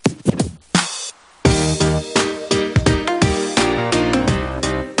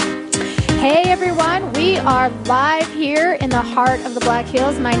are live here in the heart of the Black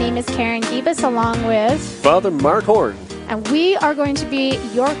Hills. My name is Karen Gibas, along with Father Mark Horn. And we are going to be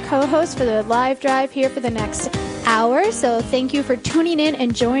your co-host for the live drive here for the next hour. So thank you for tuning in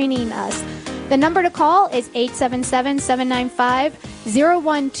and joining us. The number to call is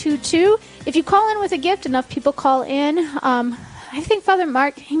 877-795-0122. If you call in with a gift, enough people call in. I think Father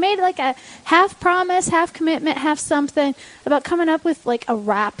Mark, he made like a half promise, half commitment, half something about coming up with like a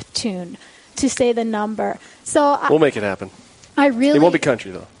rap tune to say the number. So we'll make it happen. It won't be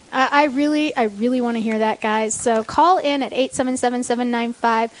country though. I really want to hear that, guys. So call in at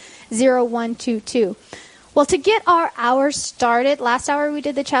 877-795-0122. Well, to get our hour started, last hour we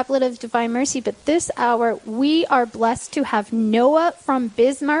did the Chaplet of Divine Mercy, but this hour we are blessed to have Noah from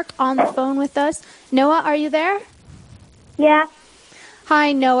Bismarck on the phone with us. Noah, are you there? Yeah.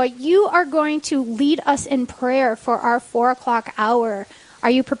 Hi, Noah. You are going to lead us in prayer for our 4 o'clock hour.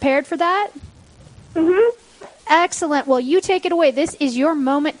 Are you prepared for that? Mm-hmm. Excellent. Well, you take it away. This is your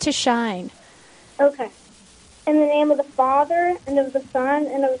moment to shine. Okay. In the name of the Father, and of the Son,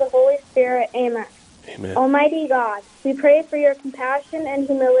 and of the Holy Spirit, amen. Amen. Almighty God, we pray for your compassion and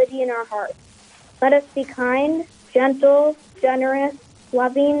humility in our hearts. Let us be kind, gentle, generous,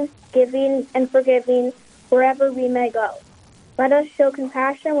 loving, giving, and forgiving wherever we may go. Let us show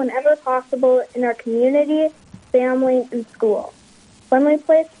compassion whenever possible in our community, family, and school. When we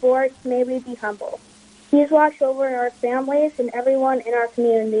play sports, may we be humble. Please watch over our families and everyone in our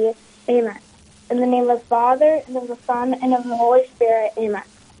community. Amen. In the name of the Father, and of the Son, and of the Holy Spirit. Amen.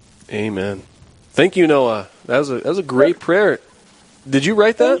 Amen. Thank you, Noah. That was a great prayer. Did you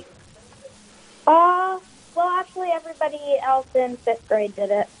write that? Well, actually, everybody else in 5th grade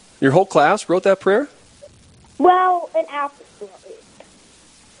did it. Your whole class wrote that prayer? Well, in after school, at least.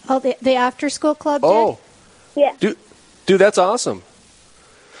 Oh, the after-school club did? Oh. Yeah. Dude, that's awesome.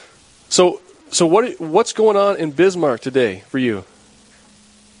 So what's going on in Bismarck today for you?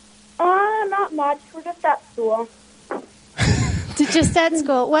 Not much. We're just at school. Just at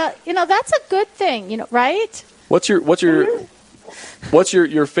school. Well, that's a good thing, right? What's your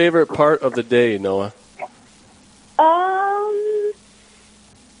favorite part of the day, Noah?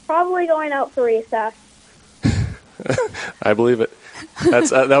 Probably going out for recess. I believe it.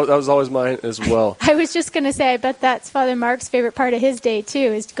 That was always mine as well. I was just going to say, I bet that's Father Mark's favorite part of his day, too,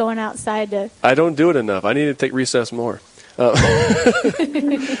 is going outside to... I don't do it enough. I need to take recess more.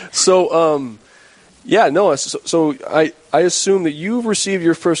 Yeah, Noah, so I assume that you've received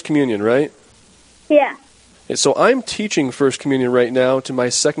your First Communion, right? Yeah. And so I'm teaching First Communion right now to my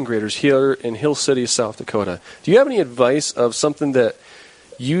second graders here in Hill City, South Dakota. Do you have any advice of something that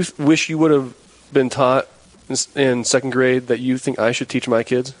you wish you would have been taught in second grade that you think I should teach my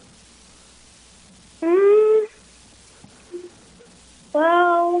kids?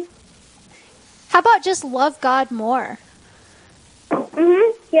 Well... How about just love God more?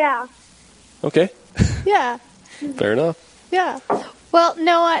 Yeah. Okay. Yeah. Fair enough. Yeah. Well,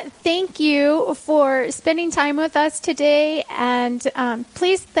 Noah, thank you for spending time with us today. And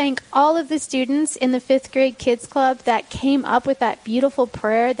please thank all of the students in the 5th grade Kids Club that came up with that beautiful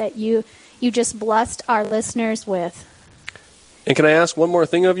prayer that you just blessed our listeners with. And can I ask one more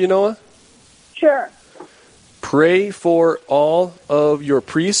thing of you, Noah? Sure. Pray for all of your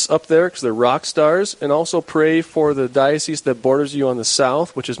priests up there because they're rock stars, and also pray for the diocese that borders you on the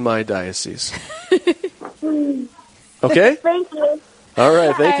south, which is my diocese. Okay? Thank you. All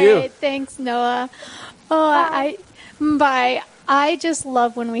right, thank you. Right, thanks, Noah. I just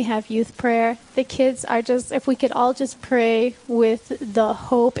love when we have youth prayer. The kids are just, if we could all just pray with the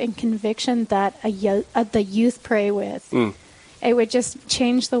hope and conviction that the youth pray with, it would just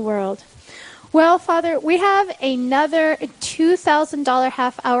change the world. Well, Father, we have another $2,000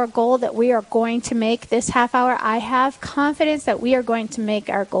 half-hour goal that we are going to make this half hour. I have confidence that we are going to make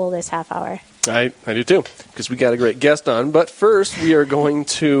our goal this half hour. I do too, because we got a great guest on. But first, we are going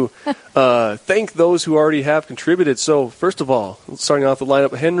to thank those who already have contributed. So, first of all, starting off the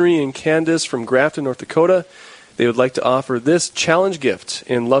lineup, Henry and Candace from Grafton, North Dakota. They would like to offer this challenge gift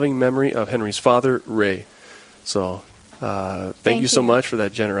in loving memory of Henry's father, Ray. So... Thank you so much for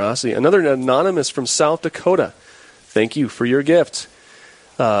that generosity. Another anonymous from South Dakota. Thank you for your gift.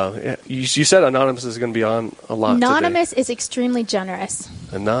 You said Anonymous is going to be on a lot Anonymous today. is extremely generous.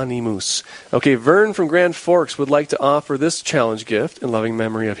 Anonymous. Okay, Vern from Grand Forks would like to offer this challenge gift in loving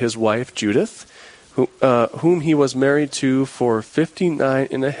memory of his wife, Judith. whom he was married to for 59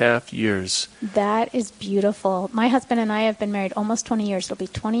 and a half years. That is beautiful. My husband and I have been married almost 20 years. It'll be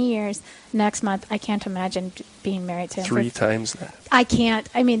 20 years next month. I can't imagine being married to him. 3 times that. I can't.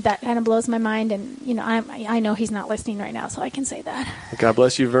 I mean, that kind of blows my mind. And, I know he's not listening right now, so I can say that. God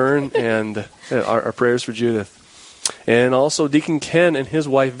bless you, Vern, and our prayers for Judith. And also Deacon Ken and his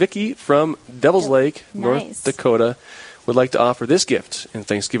wife, Vicki, from Devil's Lake, North Dakota, would like to offer this gift in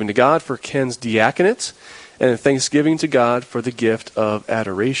thanksgiving to God for Ken's diaconate and in thanksgiving to God for the gift of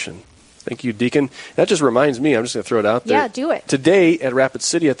adoration. Thank you, Deacon. That just reminds me, I'm just going to throw it out there. Yeah, do it. Today at Rapid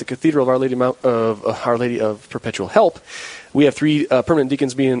City at the Cathedral of Our Lady of Perpetual Help, we have 3 permanent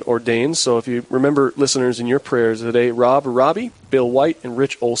deacons being ordained. So if you remember, listeners, in your prayers today, Robbie, Bill White, and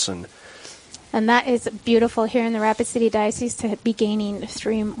Rich Olson. And that is beautiful here in the Rapid City Diocese to be gaining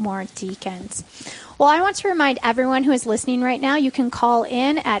 3 more deacons. Well, I want to remind everyone who is listening right now, you can call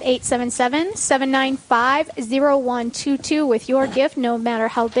in at 877-795-0122 with your gift, no matter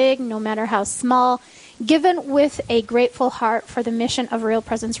how big, no matter how small, given with a grateful heart for the mission of Real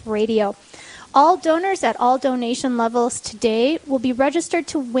Presence Radio. All donors at all donation levels today will be registered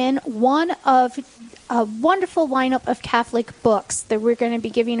to win one of a wonderful lineup of Catholic books that we're going to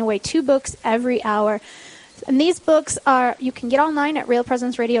be giving away 2 books every hour. And these books you can get online at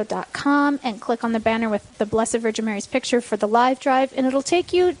realpresenceradio.com and click on the banner with the Blessed Virgin Mary's picture for the live drive, and it'll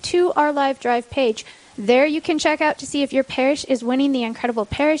take you to our live drive page. There you can check out to see if your parish is winning the Incredible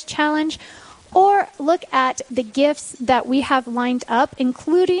Parish Challenge, or look at the gifts that we have lined up,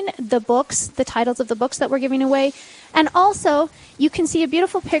 including the books, the titles of the books that we're giving away. And also, you can see a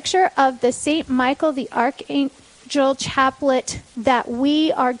beautiful picture of the St. Michael the Archangel chaplet that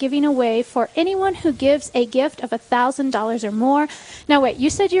we are giving away for anyone who gives a gift of $1,000 or more. Now, wait, you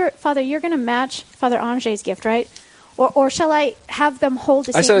said you're going to match Father Ange's gift, right? Or shall I have them hold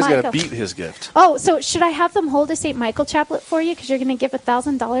a St. Michael? I said I was going to beat his gift. Oh, so should I have them hold a St. Michael chaplet for you because you're going to give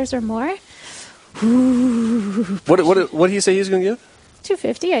 $1,000 or more? What did he say he was going to give?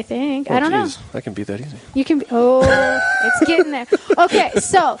 $250, I think. I don't know. I can beat that easy. You can. It's getting there. Okay,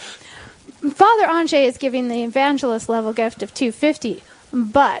 so Father Ange is giving the evangelist level gift of $250,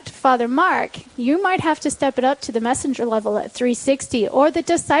 but Father Mark, you might have to step it up to the messenger level at $360, or the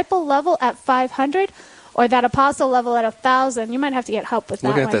disciple level at $500, or that apostle level at $1,000. You might have to get help with that.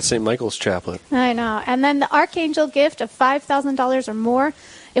 Look at one. that St. Michael's chaplet. I know. And then the archangel gift of $5,000 or more.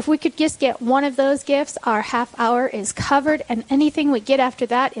 If we could just get one of those gifts, our half hour is covered, and anything we get after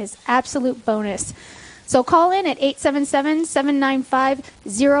that is absolute bonus. So call in at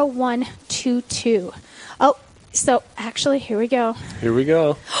 877-795-0122. Oh, so actually, here we go. Here we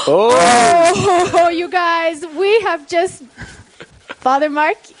go. Oh, you guys, we have just... Father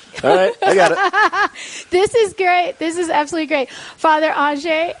Mark. All right, I got it. This is great. This is absolutely great. Father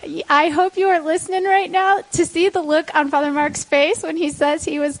Ange, I hope you are listening right now to see the look on Father Mark's face when he says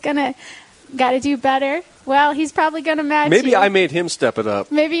he was got to do better. Well, he's probably going to match Maybe you. I made him step it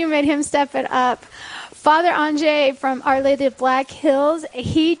up. Maybe you made him step it up. Father Ange from Our Lady of Black Hills,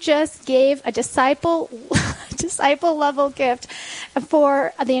 he just gave a disciple level gift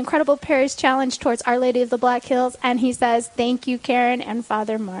for the Incredible Parish Challenge towards Our Lady of the Black Hills, and he says, thank you, Karen and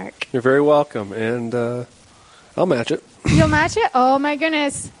Father Mark. You're very welcome, and I'll match it. You'll match it? Oh, my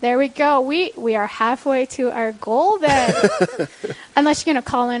goodness. There we go. We are halfway to our goal then. Unless you're going to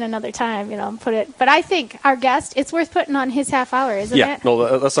call in another time, put it. But I think our guest, it's worth putting on his half hour, isn't it? Yeah, no,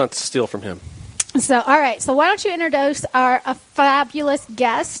 let's not steal from him. So, all right. So why don't you introduce our fabulous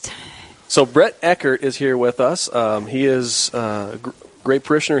guest? So Brett Eckert is here with us. He is a great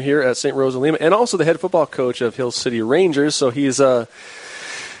parishioner here at St. Rose of Lima, and also the head football coach of Hill City Rangers. So he's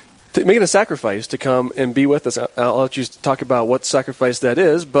making a sacrifice to come and be with us. I'll let you talk about what sacrifice that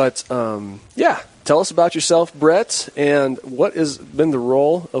is. But, tell us about yourself, Brett, and what has been the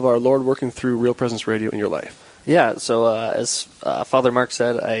role of our Lord working through Real Presence Radio in your life. Yeah, so as Father Mark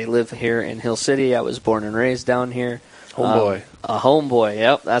said, I live here in Hill City. I was born and raised down here. Homeboy. A homeboy,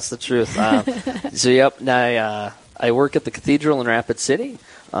 yep, that's the truth. I work at the Cathedral in Rapid City.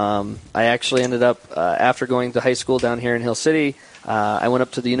 I actually ended up, after going to high school down here in Hill City, I went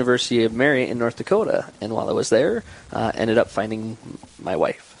up to the University of Mary in North Dakota, and while I was there, ended up finding my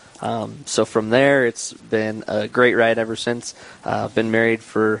wife. So from there, it's been a great ride ever since. I've been married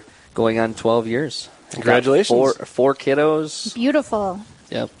for going on 12 years. Congratulations. Four kiddos. Beautiful.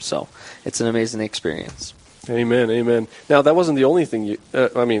 Yep, so it's an amazing experience. Amen, amen. Now, that wasn't the only thing you...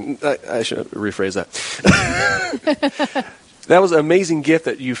 I should rephrase that. That was an amazing gift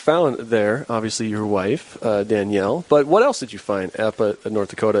that you found there, obviously your wife, Danielle. But what else did you find up at North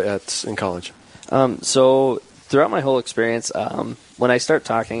Dakota in college? So throughout my whole experience, when I start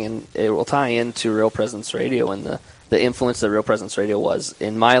talking, and it will tie into Real Presence Radio and the influence that Real Presence Radio was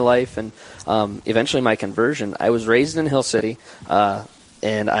in my life and eventually my conversion. I was raised in Hill City,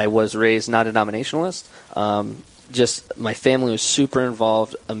 and I was raised non-denominationalist. Just my family was super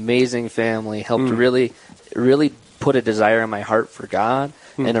involved, amazing family, helped really, really put a desire in my heart for God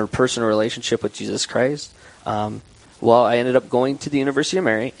and a personal relationship with Jesus Christ. Well, I ended up going to the University of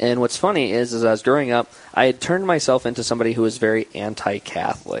Mary, and what's funny is as I was growing up, I had turned myself into somebody who was very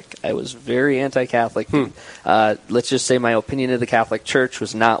anti-Catholic. I was very anti-Catholic. Let's just say my opinion of the Catholic Church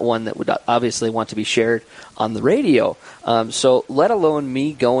was not one that would obviously want to be shared on the radio. So let alone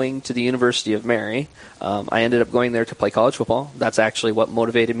me going to the University of Mary, I ended up going there to play college football. That's actually what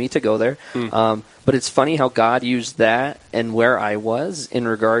motivated me to go there. But it's funny how God used that and where I was in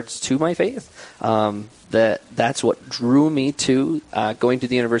regards to my faith. That's what drew me to going to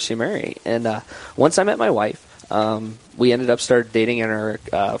the University of Mary. And once I met my wife, we ended up started dating in our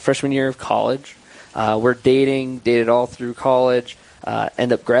freshman year of college. We're dated all through college,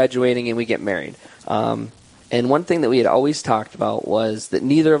 end up graduating, and we get married. And one thing that we had always talked about was that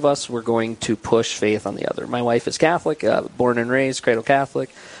neither of us were going to push faith on the other. My wife is Catholic, born and raised, cradle Catholic.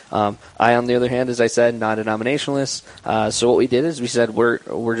 I, on the other hand, as I said, non-denominationalist. So what we did is we said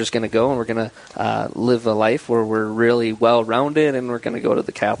we're just going to go and we're going to live a life where we're really well-rounded, and we're going to go to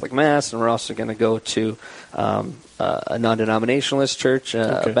the Catholic Mass, and we're also going to go to a non-denominationalist church,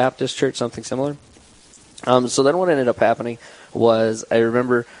 a Baptist church, something similar. So then what ended up happening was I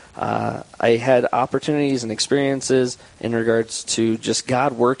remember I had opportunities and experiences in regards to just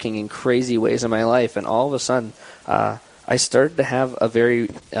God working in crazy ways in my life, and all of a sudden I started to have a very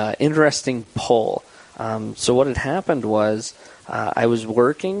interesting pull. So what had happened was I was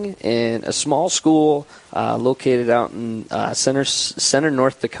working in a small school located out in Center,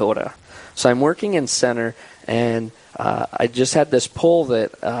 North Dakota. So I'm working in Center, and I just had this pull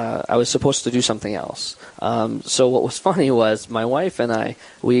that I was supposed to do something else. So what was funny was my wife and I,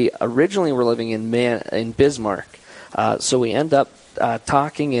 we originally were living in Bismarck. So we end up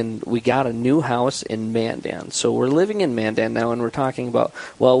talking, and we got a new house in Mandan. So we're living in Mandan now, and we're talking about,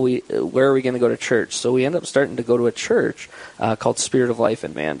 where are we going to go to church? So we end up starting to go to a church called Spirit of Life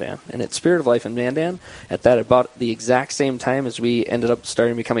in Mandan. And at Spirit of Life in Mandan, at that about the exact same time as we ended up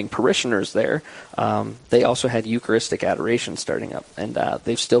starting becoming parishioners there, they also had Eucharistic adoration starting up. And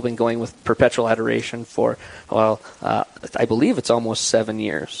they've still been going with perpetual adoration for, I believe it's almost 7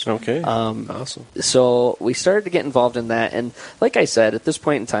 years. Okay, awesome. So we started to get involved in that, and like I said, at this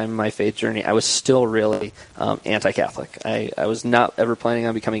point in time in my faith journey, I was still really anti-Catholic. I was not ever planning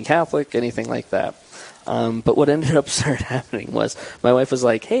on becoming Catholic, anything like that. But what ended up started happening was my wife was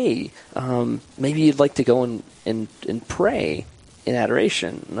like, hey, maybe you'd like to go and pray in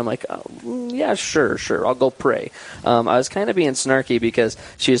adoration. And I'm like, yeah, sure, I'll go pray. I was kind of being snarky because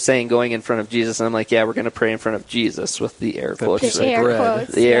she was saying going in front of Jesus, and I'm like, yeah, we're going to pray in front of Jesus with the air quotes. The air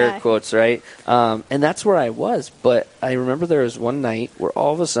quotes, the air quotes, right? And that's where I was. But I remember there was one night where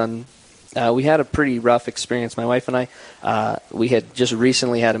all of a sudden, we had a pretty rough experience. My wife and I, we had just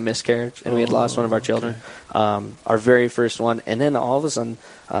recently had a miscarriage, and we had lost one of our children, our very first one. And then all of a sudden,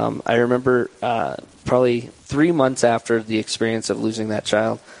 I remember probably 3 months after the experience of losing that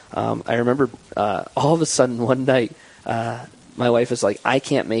child, I remember all of a sudden one night, my wife was like, I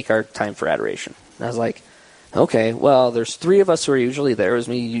can't make our time for adoration. And I was like, okay, well, there's 3 of us who are usually there. It was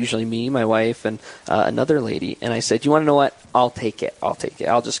usually me, my wife, and another lady. And I said, you want to know what? I'll take it. I'll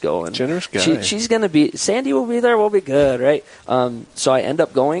just go. And generous guy. She's going to be, Sandy will be there. We'll be good, right? So I end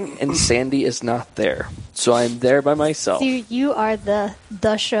up going, and Sandy is not there. So I'm there by myself. So you are the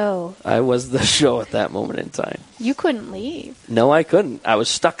show. I was the show at that moment in time. You couldn't leave. No, I couldn't. I was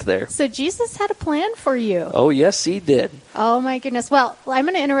stuck there. So Jesus had a plan for you. Oh, yes, he did. Oh, my goodness. Well, I'm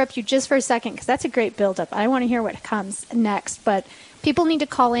going to interrupt you just for a second because that's a great build-up. I want to hear what comes next. But people need to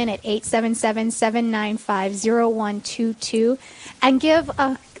call in at 877-795-0122 and give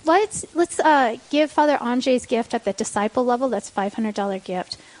let's give Father Ange's gift at the disciple level. That's $500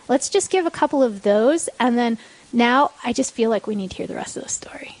 gift. Let's just give a couple of those, and then now I just feel like we need to hear the rest of the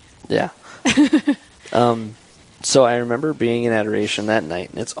story. Yeah. So I remember being in adoration that night,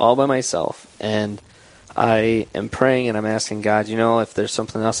 and it's all by myself, and I am praying, and I'm asking God, if there's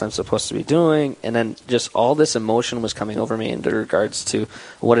something else I'm supposed to be doing, and then just all this emotion was coming over me in regards to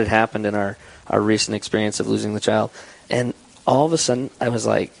what had happened in our recent experience of losing the child, and all of a sudden I was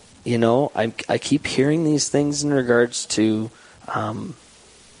like, I keep hearing these things in regards to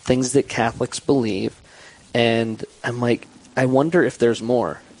things that Catholics believe, and I'm like, I wonder if there's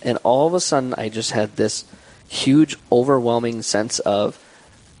more. And all of a sudden I just had this huge overwhelming sense of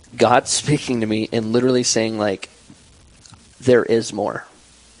God speaking to me and literally saying, like, there is more.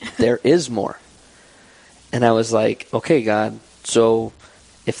 There is more. And I was like, okay, God, so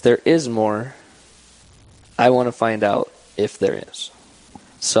if there is more, I want to find out if there is.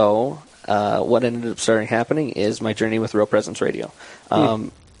 So what ended up happening is my journey with Real Presence Radio.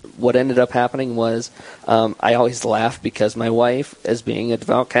 What ended up happening was I always laugh because my wife, as being a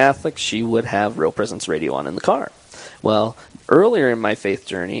devout Catholic, she would have Real Presence Radio on in the car. Well, earlier in my faith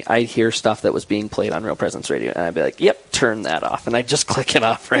journey, I'd hear stuff that was being played on Real Presence Radio, and I'd be like, yep, turn that off. And I'd just click it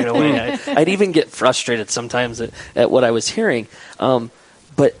off right away. I'd even get frustrated sometimes at what I was hearing.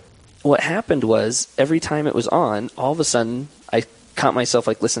 But what happened was every time it was on, all of a sudden, I caught myself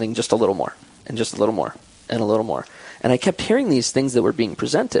like listening just a little more, and just a little more, and a little more. And I kept hearing these things that were being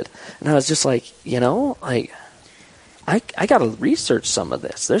presented. And I was just like, like, I got to research some of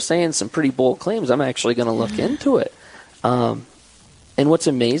this. They're saying some pretty bold claims. I'm actually going to look into it. And what's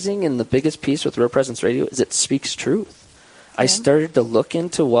amazing and the biggest piece with Real Presence Radio is it speaks truth. I started to look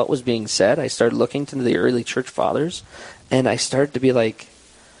into what was being said. I started looking into the early church fathers, and I started to be like,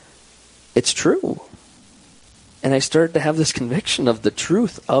 it's true. And I started to have this conviction of the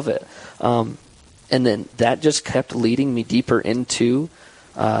truth of it. And then that just kept leading me deeper into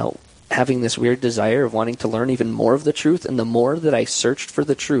having this weird desire of wanting to learn even more of the truth. And the more that I searched for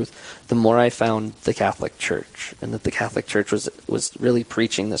the truth, the more I found the Catholic Church, and that the Catholic Church was really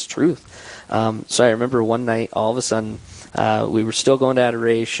preaching this truth. So I remember one night, all of a sudden, we were still going to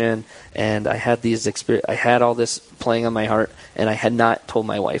adoration, and I had I had all this playing on my heart, and I had not told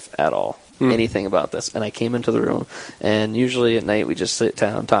my wife at all anything about this. And I came into the room, and usually at night we just sit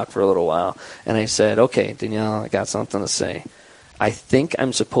down and talk for a little while. And I said, okay, Danielle, I got something to say. I think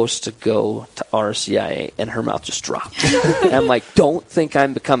I'm supposed to go to RCIA, and her mouth just dropped. I'm like, don't think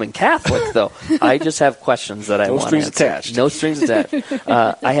I'm becoming Catholic, though. I just have questions that I want answered. No strings attached.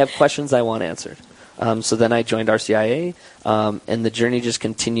 I have questions I want answered. So then I joined RCIA, and the journey just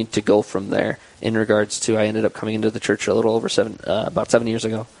continued to go from there in regards to I ended up coming into the church a little over about 7 years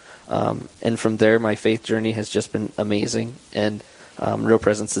ago. And from there, my faith journey has just been amazing, and Real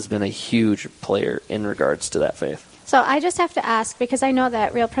Presence has been a huge player in regards to that faith. So I just have to ask, because I know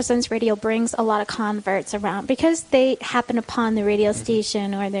that Real Presence Radio brings a lot of converts around, because they happen upon the radio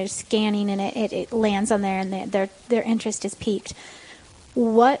station or they're scanning and it lands on there and their interest is piqued.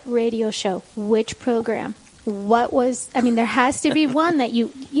 What radio show, which program, there has to be one that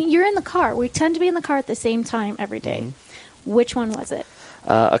you're in the car. We tend to be in the car at the same time every day. Mm-hmm. Which one was it?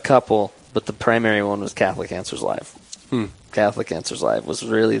 A couple, but the primary one was Catholic Answers Live. Catholic Answers Live was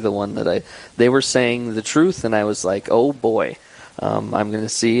really the one that they were saying the truth, and I was like, oh boy, I'm going to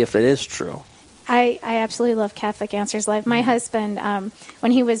see if it is true. I absolutely love Catholic Answers Live. My husband,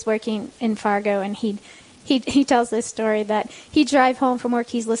 when he was working in Fargo, and he tells this story that he'd drive home from work,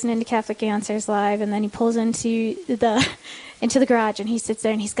 he's listening to Catholic Answers Live, and then he pulls into the garage, and he sits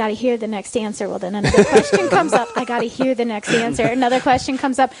there, and he's got to hear the next answer. Well, then another question comes up. I got to hear the next answer. Another question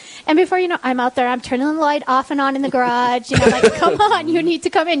comes up. And before you know, I'm out there. I'm turning the light off and on in the garage. Like, come on, you need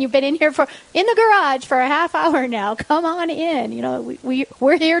to come in. You've been in the garage for a half hour now. Come on in.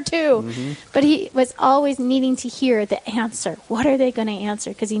 We're here too. Mm-hmm. But he was always needing to hear the answer. What are they going to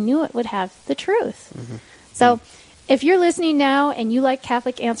answer? Because he knew it would have the truth. Mm-hmm. So if you're listening now and you like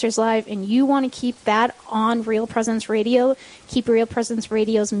Catholic Answers Live and you want to keep that on Real Presence Radio, keep Real Presence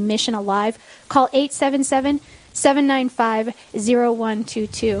Radio's mission alive, call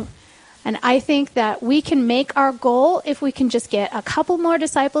 877-795-0122. And I think that we can make our goal if we can just get a couple more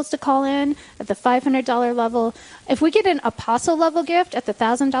disciples to call in at the $500 level. If we get an apostle level gift at the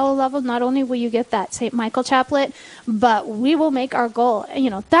 $1,000 level, not only will you get that St. Michael chaplet, but we will make our goal.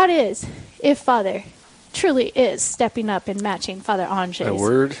 That is if Father truly is stepping up and matching Father Ange's.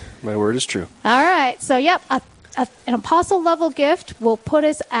 My word is true. All right. So, yep, an apostle level gift will put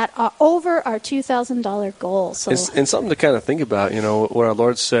us at over our $2,000 goal. So, and something to kind of think about, what our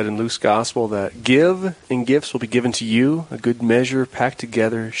Lord said in Luke's gospel, that give and gifts will be given to you, a good measure packed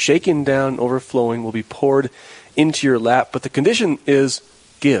together, shaken down, overflowing, will be poured into your lap. But the condition is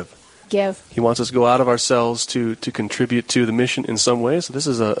give. He wants us to go out of ourselves to contribute to the mission in some way. So this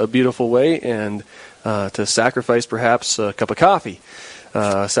is a beautiful way, and to sacrifice perhaps a cup of coffee,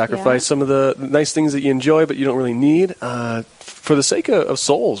 sacrifice some of the nice things that you enjoy but you don't really need, for the sake of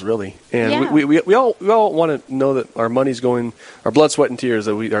souls, really. And we all want to know that our money's going, our blood, sweat, and tears,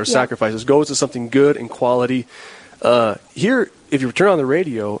 that our sacrifices goes to something good and quality. Here, if you turn on the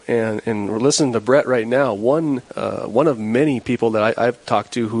radio and we're listening to Brett right now, one of many people that I've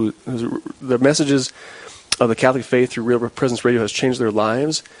talked to who the messages of the Catholic faith through Real Presence Radio has changed their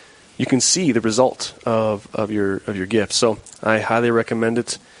lives. You can see the result of your gift. So I highly recommend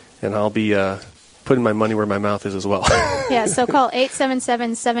it. and I'll be putting my money where my mouth is as well. Yeah, so call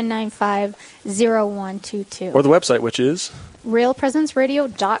 877-795-0122. Or the website, which is?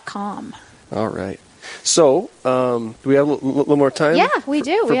 RealPresenceRadio.com. All right. So, do we have a little more time? Yeah, we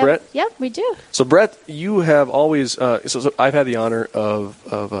do. For Brett? Yep, we do. So, Brett, you have always, so I've had the honor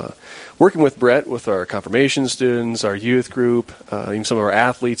of working with Brett with our confirmation students, our youth group, even some of our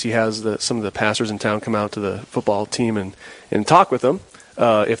athletes. He has some of the pastors in town come out to the football team and talk with them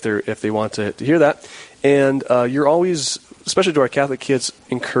if they want to hear that. And you're always, especially to our Catholic kids,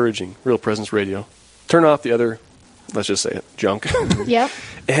 encouraging Real Presence Radio. Turn off the other, let's just say it, junk. Yep.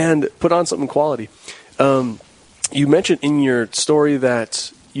 And put on something quality. You mentioned in your story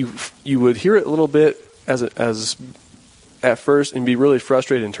that you would hear it a little bit as at first and be really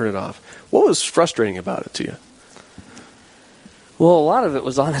frustrated and turn it off. What was frustrating about it to you? Well, a lot of it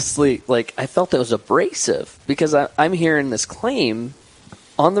was honestly, like, I felt it was abrasive because I'm hearing this claim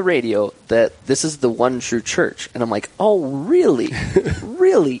on the radio that this is the one true church. And I'm like, oh, really?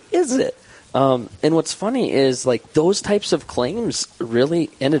 Really? Is it? And what's funny is, like, those types of claims really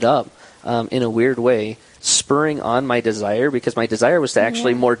ended up, in a weird way, spurring on my desire, because my desire was to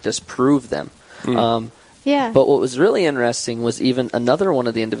actually more disprove them. Yeah. But what was really interesting was even another one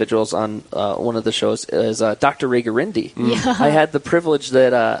of the individuals on one of the shows is Dr. Ray Garindi. Yeah. I had the privilege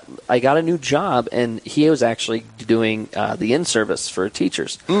that I got a new job, and he was actually doing the in-service for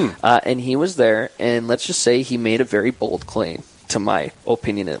teachers. And he was there, and let's just say he made a very bold claim, to my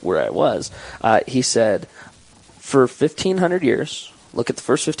opinion, at where I was. He said, for 1,500 years, look at the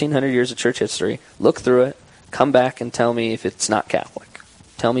first 1,500 years of church history, look through it, come back and tell me if it's not Catholic.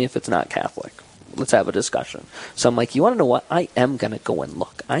 Tell me if it's not Catholic. Let's have a discussion. So I'm like, you want to know what? I am going to go and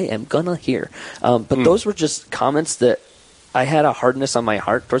look. I am going to hear. But those were just comments that I had a hardness on my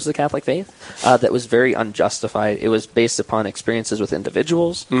heart towards the Catholic faith that was very unjustified. It was based upon experiences with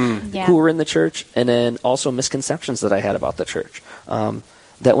individuals who were in the church, and then also misconceptions that I had about the church.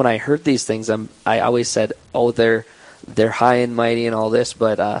 That when I heard these things, I always said, oh, they're high and mighty and all this.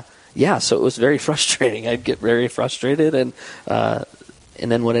 But, yeah, so it was very frustrating. I'd get very frustrated, and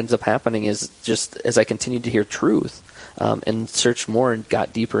then what ends up happening is, just as I continued to hear truth and search more and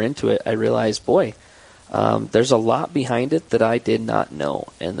got deeper into it, I realized, boy, there's a lot behind it that I did not know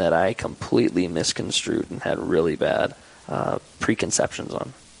and that I completely misconstrued and had really bad preconceptions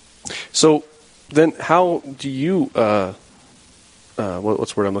on. So then how do you, what's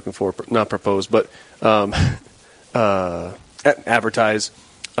the word I'm looking for? Not propose, but advertise.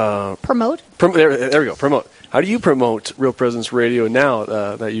 Promote? There we go, promote. How do you promote Real Presence Radio now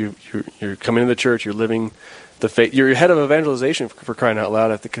that you're coming into the church, you're living the faith, you're head of evangelization, for crying out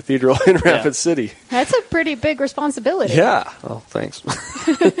loud, at the cathedral in Rapid City? That's a pretty big responsibility. Yeah. Oh, thanks.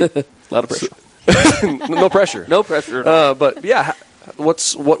 A lot of pressure. No pressure. No pressure at all. But yeah,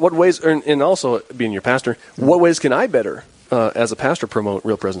 what ways, and also being your pastor, what ways can I better as a pastor promote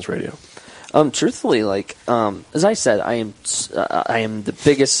Real Presence Radio? Truthfully, like, as I said, I am the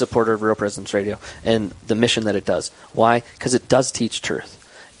biggest supporter of Real Presence Radio and the mission that it does. Why? Because it does teach truth.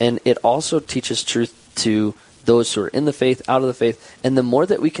 And it also teaches truth to those who are in the faith, out of the faith. And the more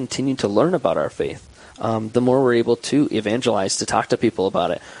that we continue to learn about our faith, the more we're able to evangelize, to talk to people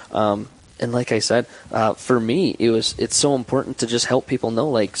about it. And like I said, for me, it's so important to just help people know,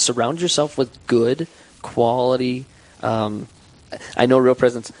 like, surround yourself with good, quality, I know Real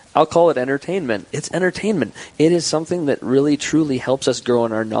Presence, I'll call it entertainment. It's entertainment. It is something that really, truly helps us grow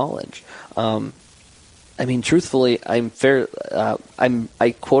in our knowledge. I mean, truthfully, I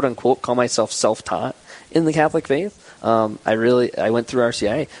quote unquote call myself self-taught in the Catholic faith. I went through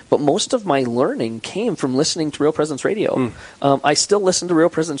RCIA, but most of my learning came from listening to Real Presence Radio. I still listen to Real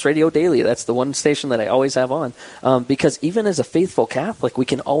Presence Radio daily. That's the one station that I always have on, because even as a faithful Catholic, we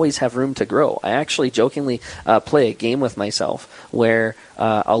can always have room to grow. I actually jokingly play a game with myself where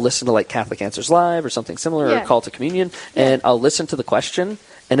I'll listen to, like, Catholic Answers Live or something similar, or Call to Communion, and I'll listen to the question,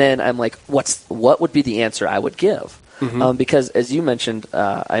 and then I'm like, what would be the answer I would give? Because, as you mentioned,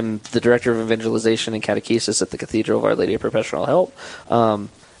 I'm the director of evangelization and catechesis at the Cathedral of Our Lady of Perpetual Help. And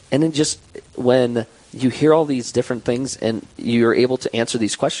then just when you hear all these different things and you're able to answer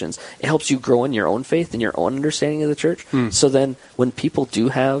these questions, it helps you grow in your own faith and your own understanding of the church. So then when people do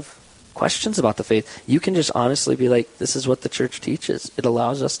have questions about the faith, you can just honestly be like, this is what the church teaches. It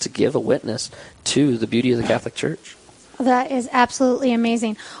allows us to give a witness to the beauty of the Catholic Church. That is absolutely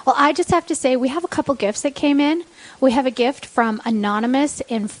amazing. Well, I just have to say, we have a couple gifts that came in. We have a gift from Anonymous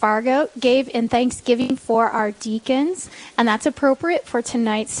in Fargo, gave in thanksgiving for our deacons, and that's appropriate for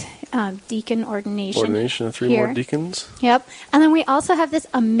tonight's deacon ordination. Ordination of 3 here. more deacons. Yep. And then we also have this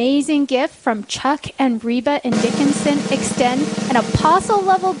amazing gift from Chuck and Reba and Dickinson Extend, an apostle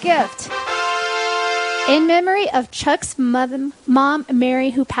level gift in memory of Chuck's mom, Mary,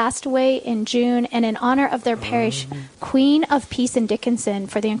 who passed away in June, and in honor of their parish, Queen of Peace in Dickinson,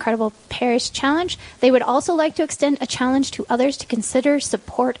 for the incredible parish challenge. They would also like to extend a challenge to others to consider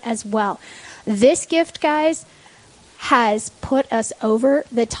support as well. This gift, guys, has put us over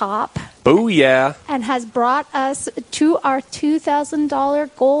the top. Oh, yeah. And has brought us to our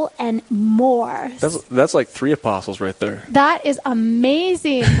 $2,000 goal and more. That's like 3 apostles right there. That is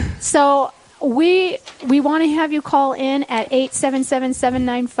amazing. So we want to have you call in at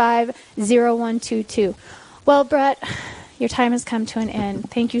 877-795-0122. Well, Brett, your time has come to an end.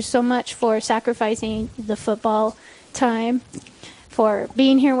 Thank you so much for sacrificing the football time, for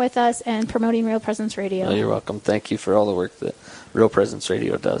being here with us and promoting Real Presence Radio. Oh, you're welcome. Thank you for all the work that Real Presence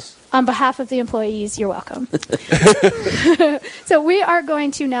Radio does. On behalf of the employees, you're welcome. So we are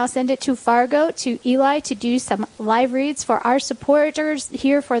going to now send it to Fargo, to Eli, to do some live reads for our supporters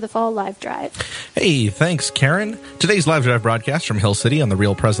here for the Fall Live Drive. Hey, thanks, Karen. Today's Live Drive broadcast from Hill City on the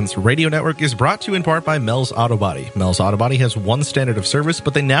Real Presence Radio Network is brought to you in part by Mel's Auto Body. Mel's Auto Body has one standard of service,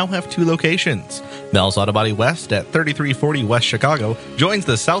 but they now have 2 locations. Mel's Auto Body West at 3340 West Chicago joins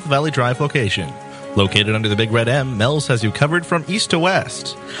the South Valley Drive location. Located under the Big Red M, Mel's has you covered from east to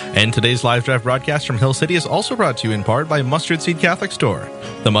west. And today's Live Drive broadcast from Hill City is also brought to you in part by Mustard Seed Catholic Store.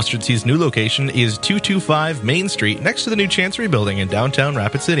 The Mustard Seed's new location is 225 Main Street next to the new Chancery Building in downtown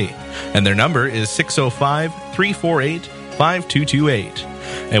Rapid City. And their number is 605-348-5228.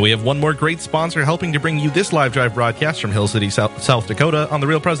 And we have one more great sponsor helping to bring you this Live Drive broadcast from Hill City, South Dakota on the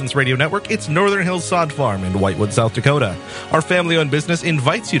Real Presence Radio Network. It's Northern Hills Sod Farm in Whitewood, South Dakota. Our family-owned business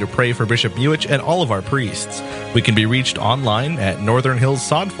invites you to pray for Bishop Buich and all of our priests. We can be reached online at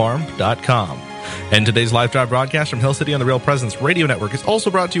northernhillssodfarm.com. And today's Live Drive broadcast from Hill City on the Real Presence Radio Network is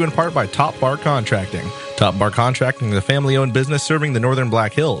also brought to you in part by Top Bar Contracting. Top Bar Contracting is a family-owned business serving the Northern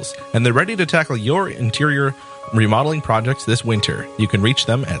Black Hills, and they're ready to tackle your interior remodeling projects this winter. You can reach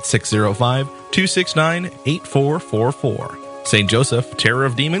them at 605-269-8444. St. Joseph, Terror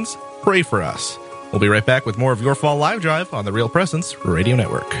of Demons, pray for us. We'll be right back with more of your Fall Live Drive on the Real Presence Radio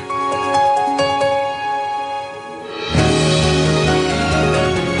Network.